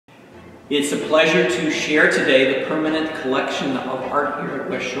It's a pleasure to share today the permanent collection of art here at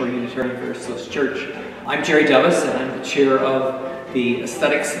West Shore Unitarian Universalist Church. I'm Jerry Devis, and I'm the chair of the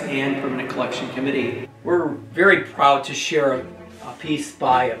Aesthetics and Permanent Collection Committee. We're very proud to share a piece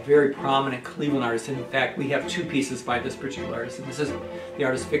by a very prominent Cleveland artist. In fact, we have two pieces by this particular artist, and this is the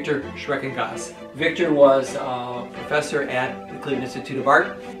artist Viktor Schreckengost. Victor was a professor at the Cleveland Institute of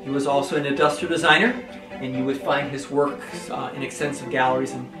Art. He was also an industrial designer, and you would find his works in extensive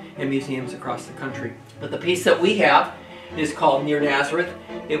galleries and museums across the country. But the piece that we have is called Near Nazareth.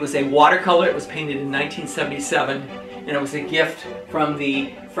 It was a watercolor. It was painted in 1977, and it was a gift from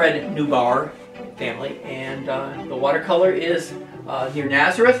the Fred Neubauer family. And the watercolor is near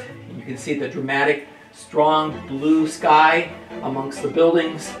Nazareth. And you can see the dramatic, strong blue sky amongst the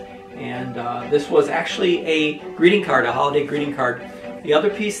buildings. And this was actually a greeting card, a holiday greeting card. The other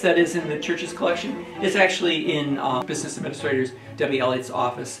piece that is in the church's collection is actually in Business Administrator Debbie Elliott's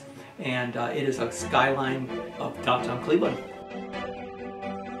office, and it is a skyline of downtown Cleveland.